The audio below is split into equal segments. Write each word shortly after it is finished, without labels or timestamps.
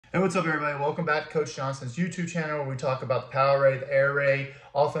Hey, what's up, everybody? Welcome back to Coach Johnson's YouTube channel where we talk about the power raid, the air raid,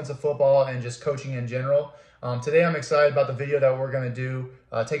 offensive football, and just coaching in general. Today, I'm excited about the video that we're going to do,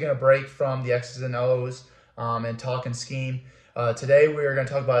 taking a break from the X's and O's and talking scheme. Today, we are going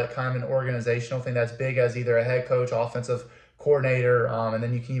to talk about kind of an organizational thing that's big as either a head coach, offensive coordinator, and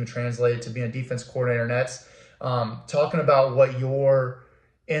then you can even translate it to being a defense coordinator next. Talking about what your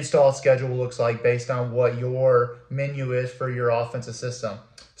install schedule looks like based on what your menu is for your offensive system.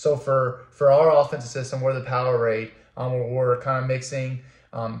 So for our offensive system, we're the power raid. We're kind of mixing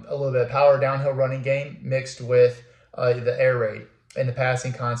a little bit of power downhill running game mixed with the air raid and the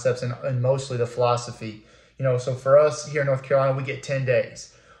passing concepts and mostly the philosophy. So for us here in North Carolina, we get 10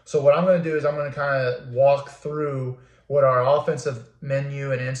 days. So what I'm going to do is I'm going to kind of walk through what our offensive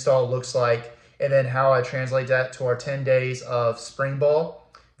menu and install looks like, and then how I translate that to our 10 days of spring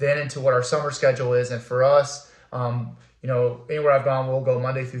ball, then into what our summer schedule is. And for us, anywhere I've gone, we'll go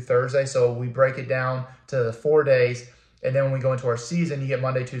Monday through Thursday. So we break it down to the 4 days. And then when we go into our season, you get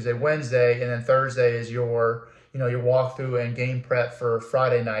Monday, Tuesday, Wednesday. And then Thursday is your walkthrough and game prep for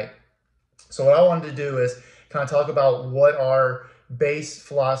Friday night. So what I wanted to do is kind of talk about what our base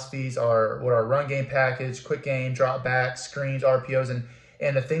philosophies are, what our run game package, quick game, drop back, screens, RPOs,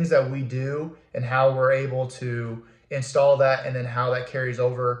 and the things that we do and how we're able to install that, and then how that carries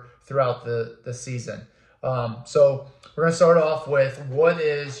over throughout the season. So we're going to start off with what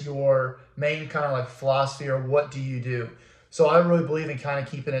is your main kind of like philosophy, or what do you do? So I really believe in kind of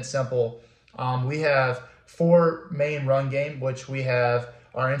keeping it simple. We have 4 main run game, which we have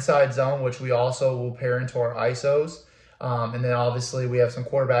our inside zone, which we also will pair into our ISOs. And then obviously we have some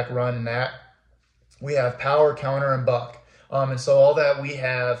quarterback run in that. We have power, counter, and buck. And so all that, we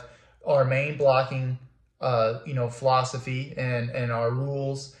have our main blocking philosophy and our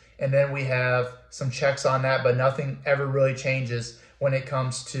rules. And then we have some checks on that, but nothing ever really changes when it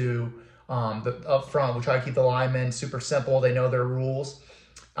comes to the up front. We try to keep the linemen super simple. They know their rules.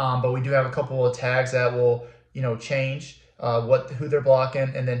 But we do have a couple of tags that will, change who they're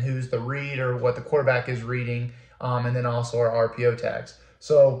blocking, and then who's the read or what the quarterback is reading. And then also our RPO tags.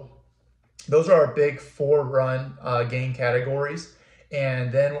 So those are our big 4 run game categories.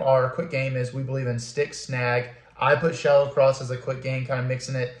 And then our quick game is, we believe in stick, snag. I put shallow cross as a quick game, kind of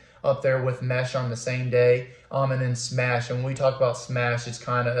mixing it up there with mesh on the same day. And then smash. And when we talk about smash, it's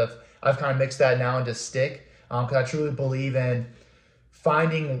I've kind of mixed that now into stick, because I truly believe in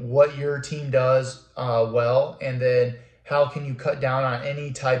finding what your team does well, and then how can you cut down on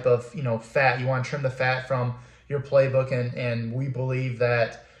any type of fat. You want to trim the fat from your playbook, and we believe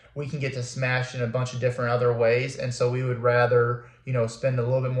that we can get to smash in a bunch of different other ways. And so we would rather spend a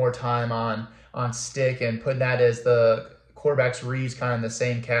little bit more time on stick and putting that as the quarterback's reads kind of in the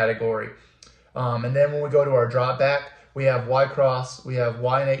same category. And then when we go to our drop back, we have Y cross, we have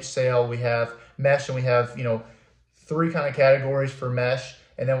Y and H sail, we have mesh, and we have 3 kind of categories for mesh,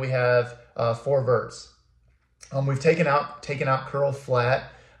 and then we have 4 verts. We've taken out curl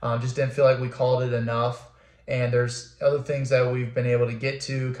flat, just didn't feel like we called it enough. And there's other things that we've been able to get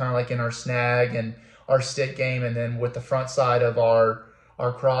to, kind of like in our snag and our stick game, and then with the front side of our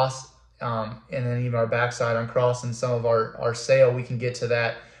cross, and then even our backside on cross and some of our sail, we can get to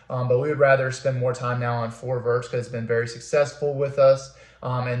that. But we would rather spend more time now on 4 verts, because it's been very successful with us.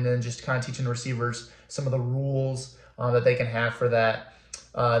 And then just kind of teaching the receivers some of the rules that they can have for that.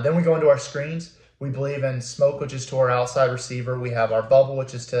 Then we go into our screens. We believe in smoke, which is to our outside receiver. We have our bubble,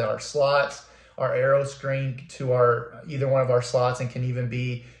 which is to our slots, our arrow screen to either one of our slots, and can even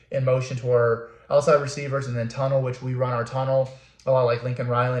be in motion to our outside receivers, and then tunnel, which we run our tunnel a lot like Lincoln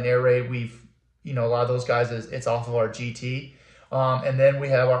Riley and air raid. A lot of those guys, it's off of our GT. And then we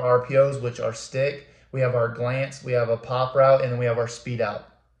have our RPOs, which are stick. We have our glance, we have a pop route, and then we have our speed out.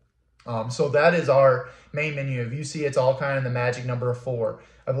 So that is our main menu. If you see, it's all kind of the magic number of 4.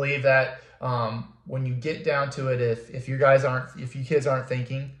 I believe that when you get down to it, if you kids aren't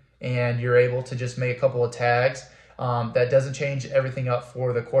thinking, and you're able to just make a couple of tags, that doesn't change everything up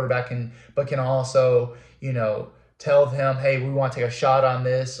for the quarterback, but can also, tell them, hey, we want to take a shot on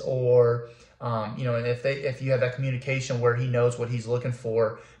this, or, and if you have that communication where he knows what he's looking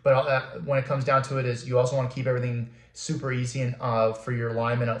for. But when it comes down to it, is you also want to keep everything super easy and for your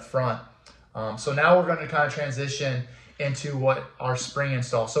linemen up front. So now we're going to kind of transition into what our spring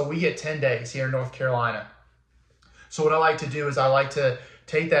install. So we get 10 days here in North Carolina. So what I like to do is I like to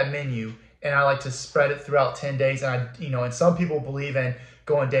take that menu and I like to spread it throughout 10 days. And and some people believe in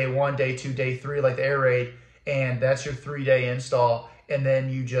going day 1, day 2, day 3, like the air raid, and that's your 3-day install. And then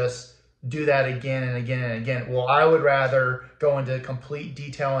you just do that again and again and again. Well, I would rather go into complete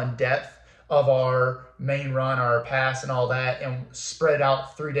detail and depth of our main run, our pass and all that, and spread it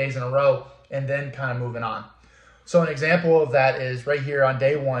out 3 days in a row, and then kind of moving on. So an example of that is right here on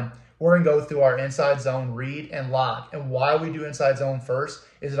day one, we're going to go through our inside zone read and lock. And why we do inside zone first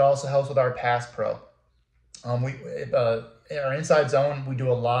is it also helps with our pass pro. In our inside zone, we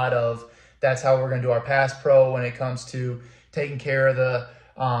do a lot of, that's how we're going to do our pass pro when it comes to taking care of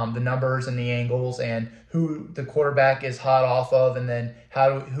the numbers and the angles and who the quarterback is hot off of, and then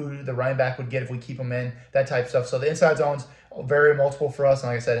who the running back would get if we keep them in, that type of stuff. So the inside zone's very multiple for us.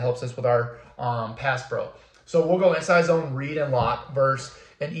 And like I said, it helps us with our pass pro. So we'll go inside zone read and lock versus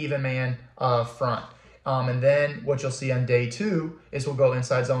an even man front. And then what you'll see on day two is we'll go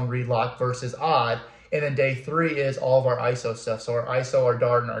inside zone read lock versus odd. And then day three is all of our ISO stuff. So our ISO, our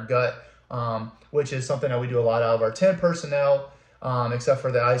dart, and our gut, which is something that we do a lot of our 10 personnel, except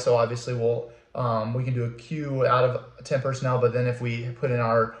for the ISO, obviously we can do a Q out of 10 personnel, but then if we put in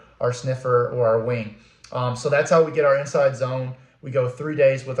our sniffer or our wing. So that's how we get our inside zone. We go 3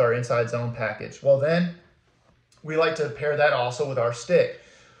 days with our inside zone package. Well, then we like to pair that also with our stick.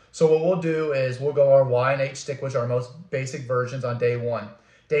 So what we'll do is we'll go our Y and H stick, which are our most basic versions, on day one.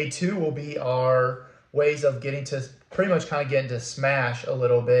 Day two will be our ways of getting to pretty much kind of getting to smash a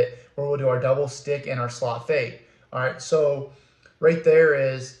little bit, where we'll do our double stick and our slot fade. All right, so right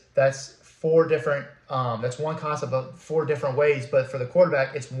there that's 4 different, that's one concept of 4 different ways, but for the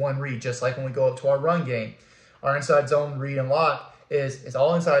quarterback, it's one read, just like when we go up to our run game. Our inside zone read and lock it's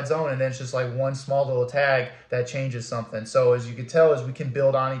all inside zone, and then it's just like one small little tag that changes something. So as you can tell, we can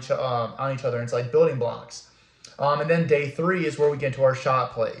build on each other. It's like building blocks. And then day three is where we get into our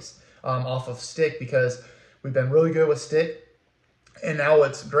shot plays off of stick, because we've been really good with stick. And now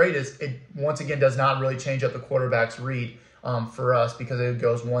what's great is it once again does not really change up the quarterback's read for us, because it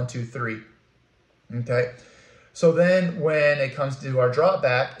goes 1, 2, 3. Okay. So then when it comes to our drop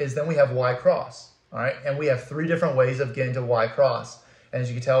back then we have Y cross. All right, and we have 3 different ways of getting to Y cross. And as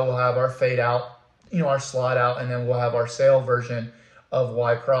you can tell, we'll have our fade out, our slot out, and then we'll have our sail version of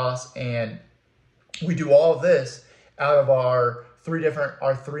Y cross. And we do all of this out of our 3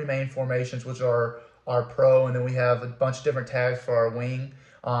 main formations, which are our pro, and then we have a bunch of different tags for our wing.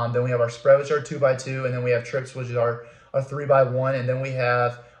 Then we have our spread, which are 2x2, and then we have trips, which is our 3x1, and then we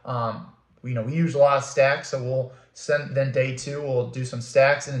have we use a lot of stacks, so we'll then day 2 we'll do some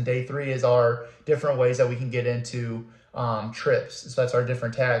stacks, and then day 3 is our different ways that we can get into trips. So that's our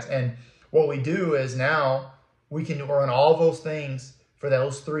different tags. And what we do is now we can run all those things for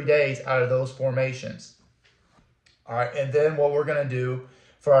those 3 days out of those formations. All right, and then what we're gonna do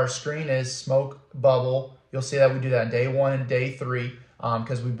for our screen is smoke bubble. You'll see that we do that on day 1 and day 3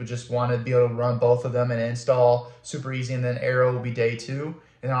 because we would just want to be able to run both of them and install super easy. And then arrow will be day 2.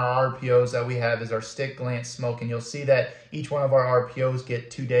 And our RPOs that we have is our stick, glance, smoke. And you'll see that each one of our RPOs get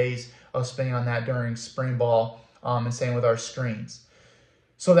 2 days of spinning on that during spring ball, and same with our screens.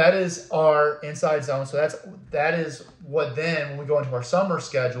 So that is our inside zone. So that is what then when we go into our summer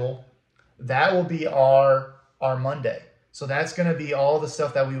schedule, that will be our Monday. So that's going to be all the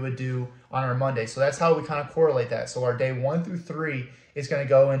stuff that we would do on our Monday. So that's how we kind of correlate that. So our day 1 through 3 is going to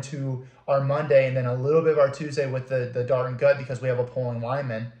go into our Monday, and then a little bit of our Tuesday with the dart and gut because we have a pulling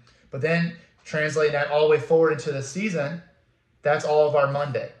lineman. But then translating that all the way forward into the season, that's all of our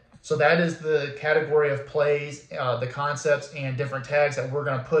Monday. So that is the category of plays, the concepts, and different tags that we're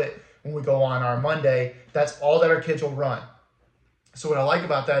going to put when we go on our Monday. That's all that our kids will run. So what I like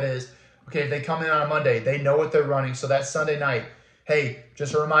about that is, okay, if they come in on a Monday, they know what they're running. So that Sunday night, hey,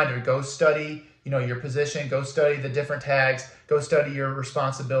 just a reminder, go study, your position, go study the different tags, go study your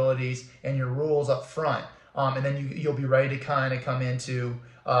responsibilities and your rules up front. And then you'll be ready to kind of come into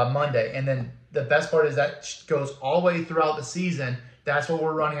Monday. And then the best part is that goes all the way throughout the season. That's what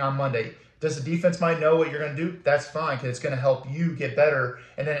we're running on Monday. Does the defense might know what you're going to do? That's fine, because it's going to help you get better.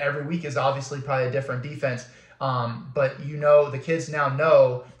 And then every week is obviously probably a different defense. But the kids now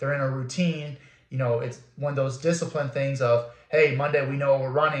know they're in a routine. It's one of those discipline things of, hey, Monday we know what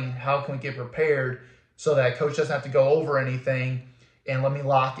we're running. How can we get prepared so that coach doesn't have to go over anything, and let me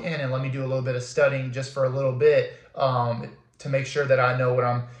lock in and let me do a little bit of studying just for a little bit to make sure that I know what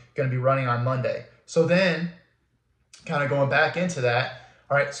I'm going to be running on Monday. So then kind of going back into that.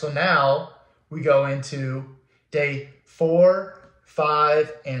 All right, so now we go into day 4,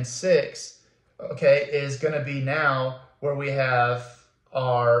 5, and 6. Okay, is going to be now where we have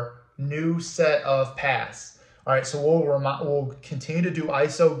our new set of pass. All right, so we'll continue to do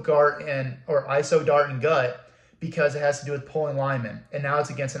ISO dart and gut because it has to do with pulling linemen, and now it's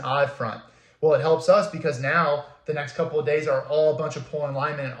against an odd front. Well, it helps us because now the next couple of days are all a bunch of pulling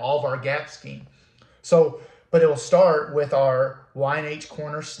linemen and all of our gap scheme. So, but it will start with our Y and H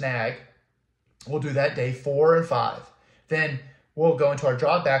corner snag. We'll do that day 4 and 5. Then we'll go into our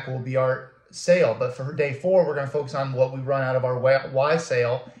drop back, will be our sail. But for day 4, we're going to focus on what we run out of our Y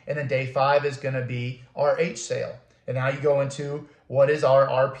sail. And then day 5 is going to be our H sail. And now you go into what is our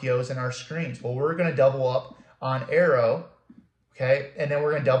RPOs and our screens. Well, we're going to double up on arrow, okay? And then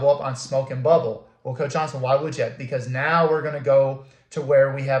we're going to double up on smoke and bubble. Well, Coach Johnson, why would you? Because now we're going to go to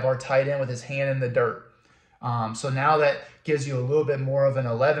where we have our tight end with his hand in the dirt. So now that gives you a little bit more of an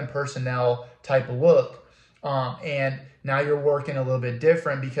 11 personnel type of look. And now you're working a little bit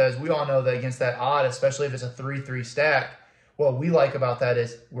different, because we all know that against that odd, especially if it's a 3-3 stack, what we like about that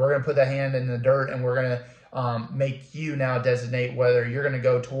is we're going to put the hand in the dirt, and we're going to make you now designate whether you're going to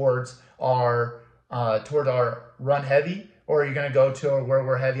go towards our run heavy, or you're going to go to where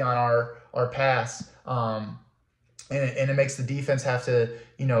we're heavy on our pass. And it makes the defense have to,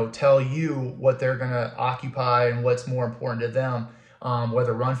 tell you what they're going to occupy and what's more important to them,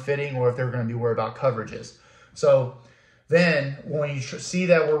 whether run fitting or if they're going to be worried about coverages. So then when you see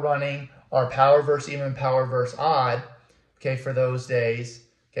that we're running our power versus even, power versus odd, okay, for those days,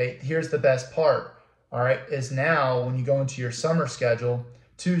 okay, here's the best part, all right, is now when you go into your summer schedule,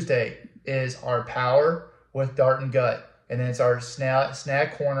 Tuesday is our power with dart and gut. And then it's our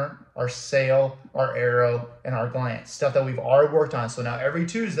snag corner, our sail, our arrow, and our glance, stuff that we've already worked on. So now every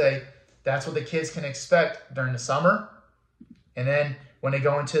Tuesday, that's what the kids can expect during the summer. And then when they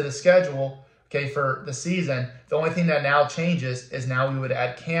go into the schedule, okay, for the season, the only thing that now changes is now we would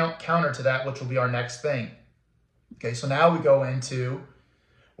add counter to that, which will be our next thing. Okay, so now we go into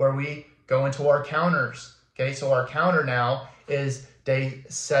where we go into our counters. Okay, so our counter now is day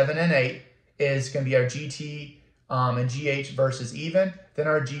 7 and 8 is going to be our GT and GH versus even, then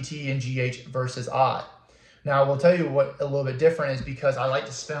our GT and GH versus odd. Now, we'll tell you what a little bit different is, because I like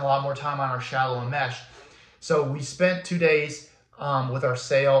to spend a lot more time on our shallow and mesh. So we spent 2 days with our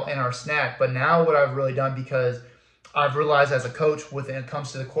sail and our snack, but now what I've really done, because I've realized as a coach when it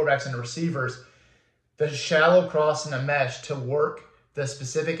comes to the quarterbacks and the receivers, the shallow cross and the mesh to work the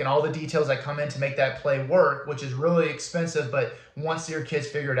specific and all the details that come in to make that play work, which is really expensive, but once your kids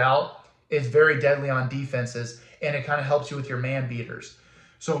figure it out, it's very deadly on defenses, and it kind of helps you with your man beaters.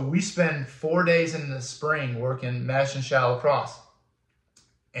 So we spend 4 days in the spring working mesh and shallow cross.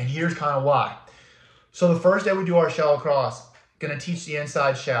 And here's kind of why. So the first day we do our shallow cross, going to teach the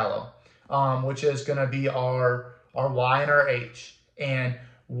inside shallow, which is going to be our Y and our H. And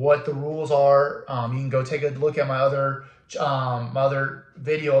what the rules are, you can go take a look at my other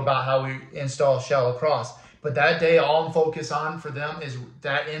video about how we install shallow cross. But that day, all I'm focused on for them is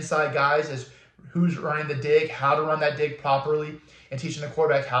that inside guys is who's running the dig, how to run that dig properly, and teaching the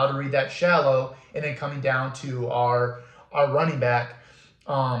quarterback how to read that shallow, and then coming down to our running back,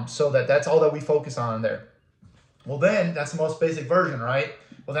 so that's all that we focus on there. Well, then that's the most basic version, right?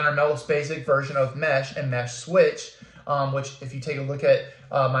 Well, then our most basic version of mesh and mesh switch, which if you take a look at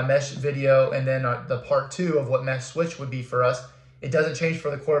my mesh video and then the part 2 of what mesh switch would be for us, it doesn't change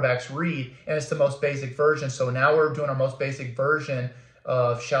for the quarterback's read, and it's the most basic version. So now we're doing our most basic version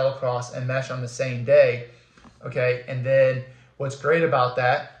of shallow cross and mesh on the same day, okay? And then what's great about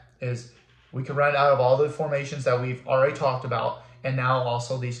that is we can run out of all the formations that we've already talked about, and now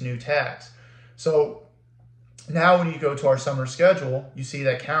also these new tags. So now when you go to our summer schedule, you see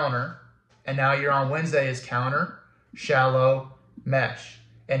that counter, and now you're on Wednesday is counter, shallow, mesh.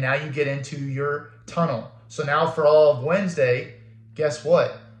 And now you get into your tunnel. So now for all of Wednesday, guess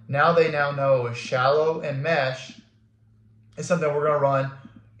what? Now they now know is shallow and mesh is something we're going to run,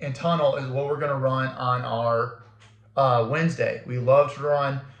 and tunnel is what we're going to run on our Wednesday. We love to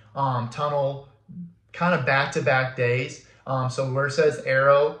run tunnel kind of back-to-back days. So where it says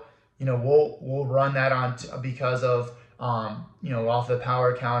arrow, we'll run that on because of off the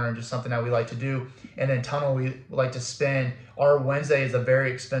power counter and just something that we like to do. And then tunnel, we like to spend. Our Wednesday is a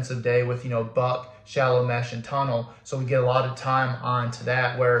very expensive day with buck, shallow mesh, and tunnel. So we get a lot of time onto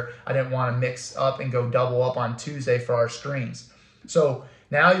that, where I didn't want to mix up and go double up on Tuesday for our screens. So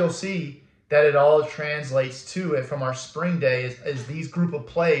now you'll see that it all translates to it from our spring day is these group of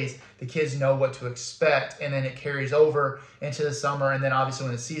plays, the kids know what to expect, and then it carries over into the summer. And then obviously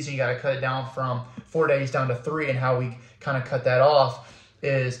in the season, you got to cut it down from 4 days down to 3. And how we kind of cut that off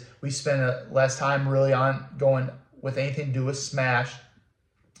is we spend less time really on going with anything to do with smash.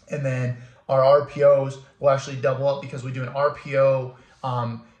 And then our RPOs will actually double up, because we do an RPO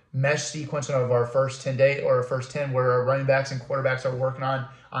mesh sequence of our first 10 days, or our first 10, where our running backs and quarterbacks are working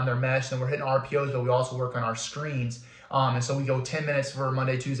on their mesh, and we're hitting RPOs, but we also work on our screens. And so we go 10 minutes for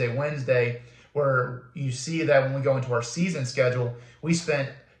Monday, Tuesday, Wednesday, where you see that when we go into our season schedule, we spent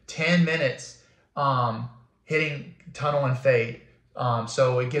 10 minutes hitting tunnel and fade.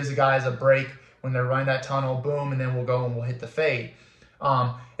 So it gives the guys a break when they're running that tunnel, boom, and then we'll go and we'll hit the fade.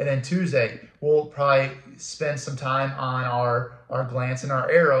 And then Tuesday, we'll probably spend some time on our glance and our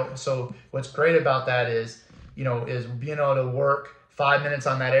arrow. So what's great about that is, is being able to work 5 minutes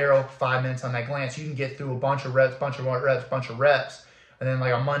on that arrow, 5 minutes on that glance. You can get through a bunch of reps. And then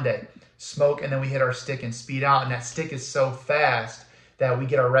like on Monday, smoke, and then we hit our stick and speed out. And that stick is so fast that we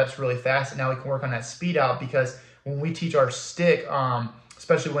get our reps really fast. And now we can work on that speed out, because when we teach our stick,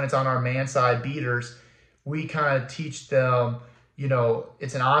 especially when it's on our man side beaters, we kind of teach them,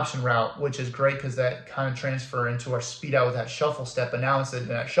 it's an option route, which is great because that kind of transfer into our speed out with that shuffle step. But now instead of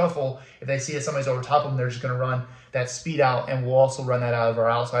that shuffle, if they see that somebody's over top of them, they're just going to run that speed out, and we'll also run that out of our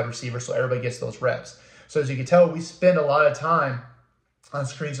outside receiver, so everybody gets those reps. So as you can tell, we spend a lot of time on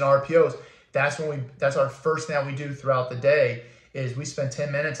screens and RPOs. That's our first thing that we do throughout the day, is we spend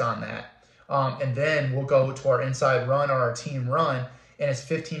 10 minutes on that. And then we'll go to our inside run or our team run, and it's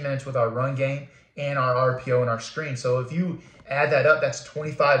 15 minutes with our run game and our RPO and our screen. So if you add that up, that's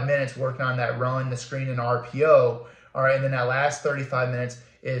 25 minutes working on that run, the screen, and RPO. All right, and then that last 35 minutes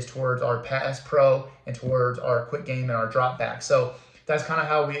is towards our pass pro and towards our quick game and our drop back. So that's kind of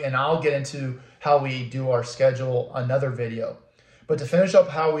how and I'll get into how we do our schedule another video. But to finish up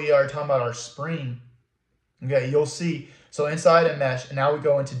how we are talking about our spring, okay, you'll see, so inside and mesh, and now we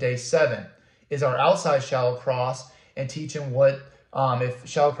go into day 7, is our outside shallow cross, and teaching what, if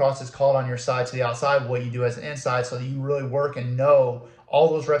shallow cross is called on your side to the outside, what you do as an inside, so that you really work and know all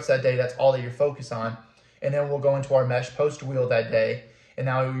those reps that day. That's all that you're focused on. And then we'll go into our mesh post wheel that day. And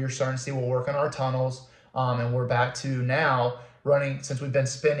now you're starting to see we'll work on our tunnels. And we're back to now running, since we've been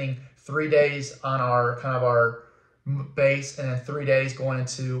spending 3 days on our kind of our base, and then 3 days going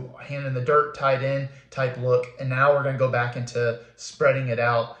into hand in the dirt, tight end type look. And now we're going to go back into spreading it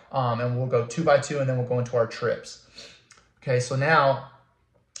out. And we'll go 2 by 2, and then we'll go into our trips. Okay, so now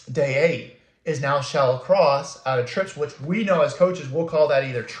day 8 is now shallow cross out of trips, which we know as coaches, we'll call that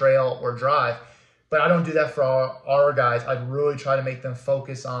either trail or drive. But I don't do that for our guys. I really try to make them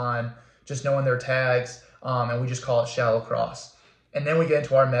focus on just knowing their tags, and we just call it shallow cross. And then we get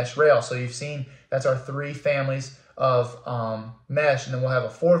into our mesh rail. So you've seen that's our 3 families of mesh, and then we'll have a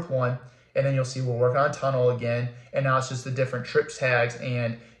 4th one, and then you'll see we'll work on tunnel again, and now it's just the different trips tags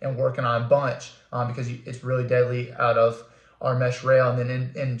and working on bunch, because it's really deadly out of our mesh rail, and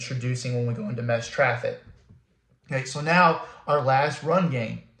then introducing when we go into mesh traffic. Okay, so now our last run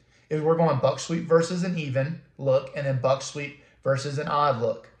game is we're going buck sweep versus an even look, and then buck sweep versus an odd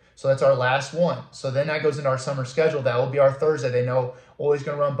look. So that's our last one. So then that goes into our summer schedule. That will be our Thursday. They know always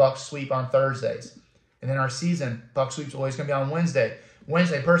going to run buck sweep on Thursdays. And then our season, buck sweep's always going to be on Wednesday.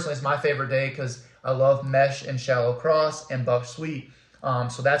 Wednesday, personally, is my favorite day because I love mesh and shallow cross and buck sweep.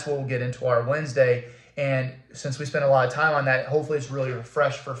 So that's what we'll get into our Wednesday. And since we spend a lot of time on that, hopefully it's really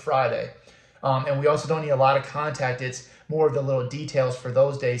refreshed for Friday. And we also don't need a lot of contact. It's more of the little details for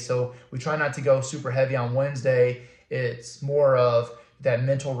those days. So we try not to go super heavy on Wednesday. It's more of that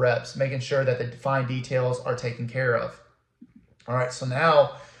mental reps, making sure that the fine details are taken care of. All right, so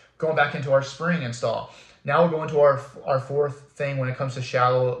now going back into our spring install. Now we'll go into our 4th thing when it comes to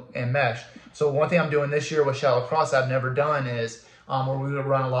shallow and mesh. So one thing I'm doing this year with shallow cross I've never done is where we would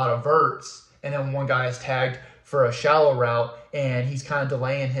run a lot of verts, and then one guy is tagged for a shallow route, and he's kind of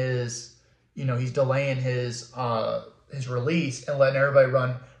delaying his, his release and letting everybody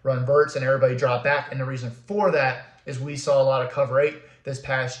run verts and everybody drop back. And the reason for that is we saw a lot of cover 8 this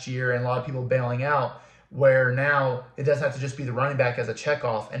past year and a lot of people bailing out, where now it doesn't have to just be the running back as a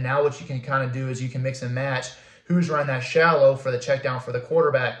checkoff. And now what you can kind of do is you can mix and match who's running that shallow for the check down for the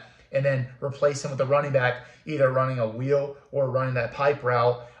quarterback, and then replace him with the running back, either running a wheel or running that pipe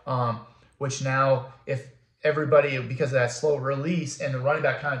route, which now if everybody, because of that slow release and the running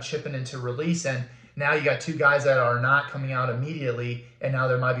back kind of chipping into release, and now you got 2 guys that are not coming out immediately, and now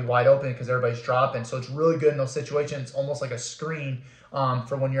they might be wide open because everybody's dropping. So it's really good in those situations. It's almost like a screen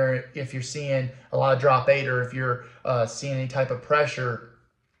for when if you're seeing a lot of drop 8, or if you're seeing any type of pressure.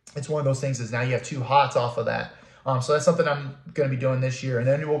 It's one of those things is now you have 2 hots off of that. So that's something I'm going to be doing this year. And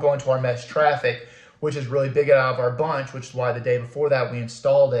then we'll go into our mesh traffic, which is really big out of our bunch, which is why the day before that we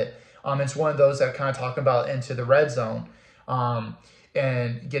installed it. It's one of those that kind of talk about into the red zone.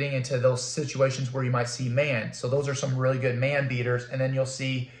 And getting into those situations where you might see man. So those are some really good man beaters. And then you'll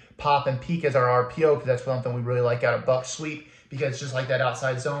see pop and peek as our RPO, because that's something we really like out of buck sweep, because just like that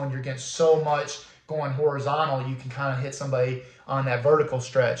outside zone, you're getting so much going horizontal, you can kind of hit somebody on that vertical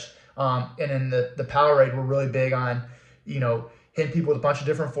stretch. And in the power raid, we're really big on, hitting people with a bunch of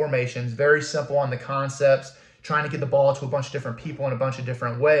different formations, very simple on the concepts, trying to get the ball to a bunch of different people in a bunch of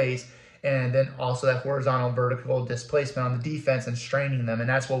different ways. and then also that horizontal and vertical displacement on the defense and straining them. And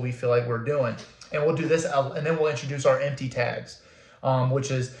that's what we feel like we're doing. And we'll do this, and then we'll introduce our empty tags,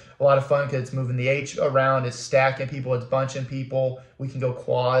 which is a lot of fun because it's moving the H around, it's stacking people, it's bunching people. We can go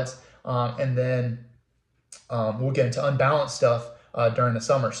quads, and then we'll get into unbalanced stuff during the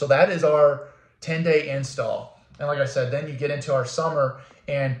summer. So that is our 10-day install. And like I said, then you get into our summer,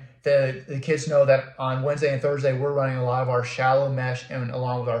 and the kids know that on Wednesday and Thursday, we're running a lot of our shallow mesh and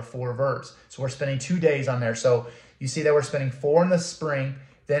along with our 4 verts. So we're spending 2 days on there. So you see that we're spending 4 in the spring,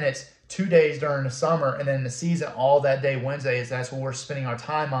 then it's 2 days during the summer, and then in the season, all that day Wednesday that's what we're spending our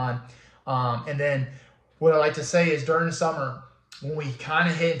time on. And then what I like to say is during the summer, when we kind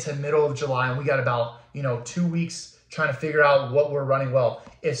of hit into middle of July and we got about 2 weeks trying to figure out what we're running well.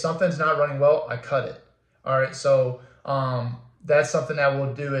 If something's not running well, I cut it. All right, so that's something that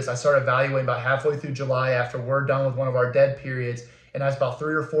we'll do is I start evaluating about halfway through July after we're done with one of our dead periods. And that's about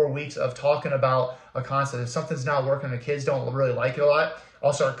 3 or 4 weeks of talking about a concept. If something's not working, the kids don't really like it a lot,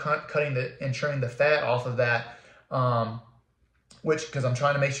 I'll start cutting and trimming the fat off of that, because I'm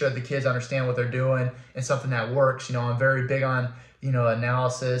trying to make sure that the kids understand what they're doing and something that works. I'm very big on,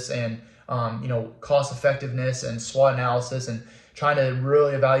 analysis and, cost effectiveness and SWOT analysis, and trying to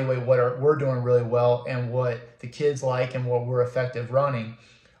really evaluate what we're doing really well and what the kids like and what we're effective running.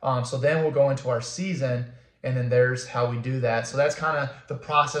 So then we'll go into our season, and then there's how we do that. So that's kind of the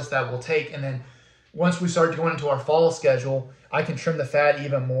process that we'll take. And then once we start going into our fall schedule, I can trim the fat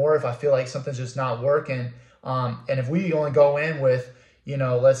even more if I feel like something's just not working. And if we only go in with,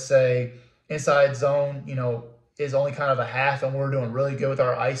 let's say inside zone, is only kind of a half, and we're doing really good with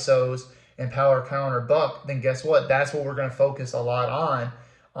our ISOs and power counter buck, then guess what? That's what we're going to focus a lot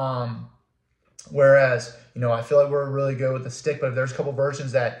on. Whereas, I feel like we're really good with the stick, but if there's a couple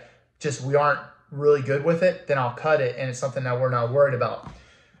versions that just we aren't really good with it, then I'll cut it, and it's something that we're not worried about.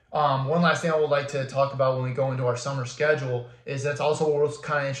 One last thing I would like to talk about when we go into our summer schedule is that's also where we'll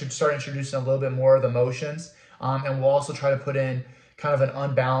kind of start introducing a little bit more of the motions, and we'll also try to put in kind of an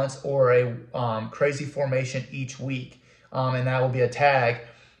unbalanced or a crazy formation each week, and that will be a tag.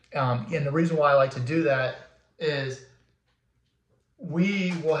 And the reason why I like to do that is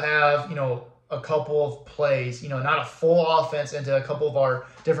we will have, a couple of plays, not a full offense into a couple of our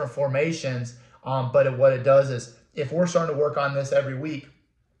different formations, but what it does is if we're starting to work on this every week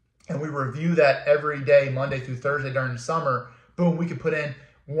and we review that every day, Monday through Thursday during the summer, boom, we could put in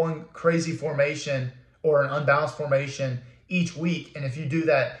one crazy formation or an unbalanced formation each week. And if you do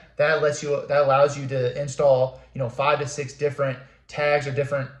that, that allows you to install, 5 to 6 different tags or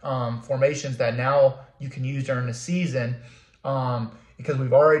different formations that now you can use during the season, because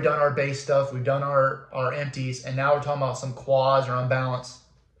we've already done our base stuff, we've done our empties, and now we're talking about some quads or unbalanced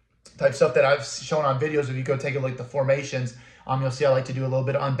type stuff that I've shown on videos. If you go take a look at the formations, you'll see I like to do a little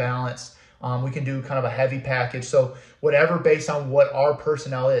bit of unbalanced. We can do kind of a heavy package. So whatever based on what our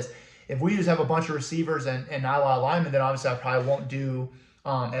personnel is. If we just have a bunch of receivers and not a lot of linemen, then obviously I probably won't do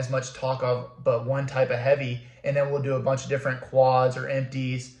as much talk of but one type of heavy, and then we'll do a bunch of different quads or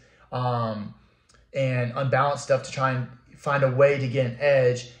empties and unbalanced stuff to try and find a way to get an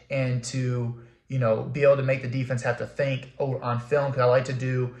edge and to be able to make the defense have to think on film, because I like to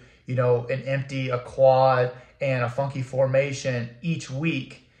do an empty, a quad, and a funky formation each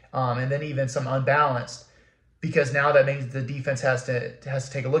week, and then even some unbalanced, because now that means the defense has to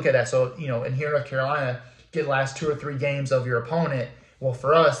take a look at that. So in here in North Carolina, get the last 2 or 3 games of your opponent. Well,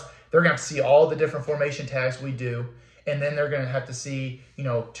 for us, they're going to have to see all the different formation tags we do, and then they're going to have to see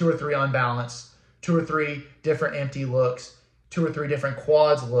 2 or 3 unbalanced, 2 or 3 different empty looks, 2 or 3 different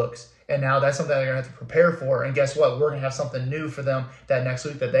quads looks. And now that's something they're going to have to prepare for. And guess what? We're going to have something new for them that next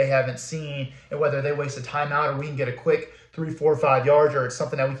week that they haven't seen. And whether they waste a timeout or we can get a quick 3, 4, 5 yards, or it's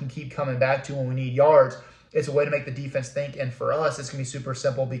something that we can keep coming back to when we need yards, it's a way to make the defense think. And for us, it's going to be super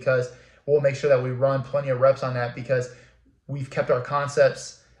simple, because we'll make sure that we run plenty of reps on that, because we've kept our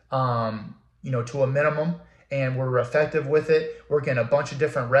concepts, to a minimum, and we're effective with it. We're getting a bunch of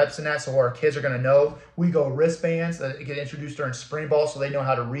different reps in that, so our kids are going to know. We go wristbands that get introduced during spring ball so they know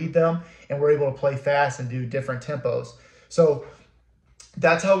how to read them, and we're able to play fast and do different tempos. So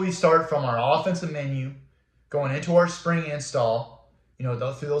that's how we start from our offensive menu, going into our spring install, through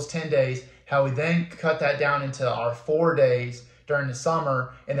those 10 days, how we then cut that down into our 4 days during the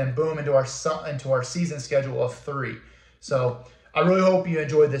summer, and then boom, into our season schedule of 3. So I really hope you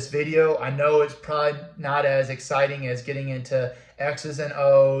enjoyed this video. I know it's probably not as exciting as getting into X's and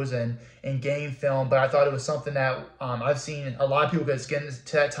O's and game film, but I thought it was something that I've seen a lot of people get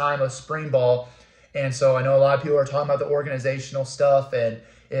to that time of spring ball. And so I know a lot of people are talking about the organizational stuff, and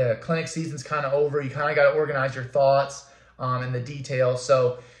clinic season's kind of over. You kind of got to organize your thoughts and the details.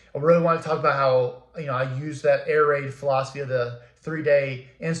 So I really want to talk about how, I use that air raid philosophy of the 3-day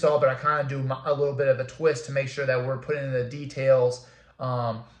install, but I kind of do a little bit of a twist to make sure that we're putting in the details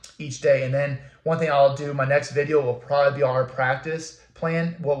each day. And then one thing I'll do, my next video will probably be our practice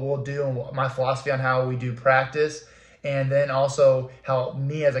plan, what we'll do and my philosophy on how we do practice. And then also how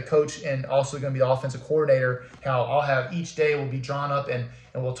me as a coach and also going to be the offensive coordinator, how I'll have each day will be drawn up and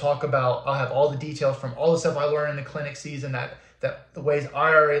we'll talk about, I'll have all the details from all the stuff I learned in the clinic season, that the ways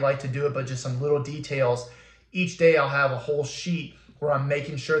I already like to do it, but just some little details. Each day I'll have a whole sheet where I'm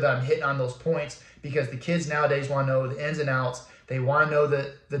making sure that I'm hitting on those points, because the kids nowadays want to know the ins and outs. They want to know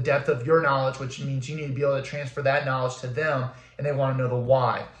the depth of your knowledge, which means you need to be able to transfer that knowledge to them, and they want to know the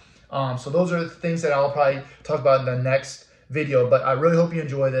why. So those are the things that I'll probably talk about in the next video, but I really hope you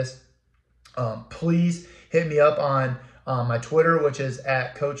enjoy this. Please hit me up on my Twitter, which is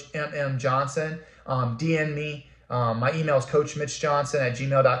at Coach MM Johnson. DM me. My email is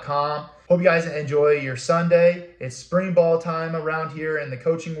coachmitchjohnson@gmail.com. Hope you guys enjoy your Sunday. It's spring ball time around here in the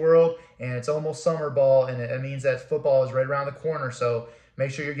coaching world, and it's almost summer ball, and it means that football is right around the corner. So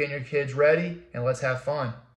make sure you're getting your kids ready, and let's have fun.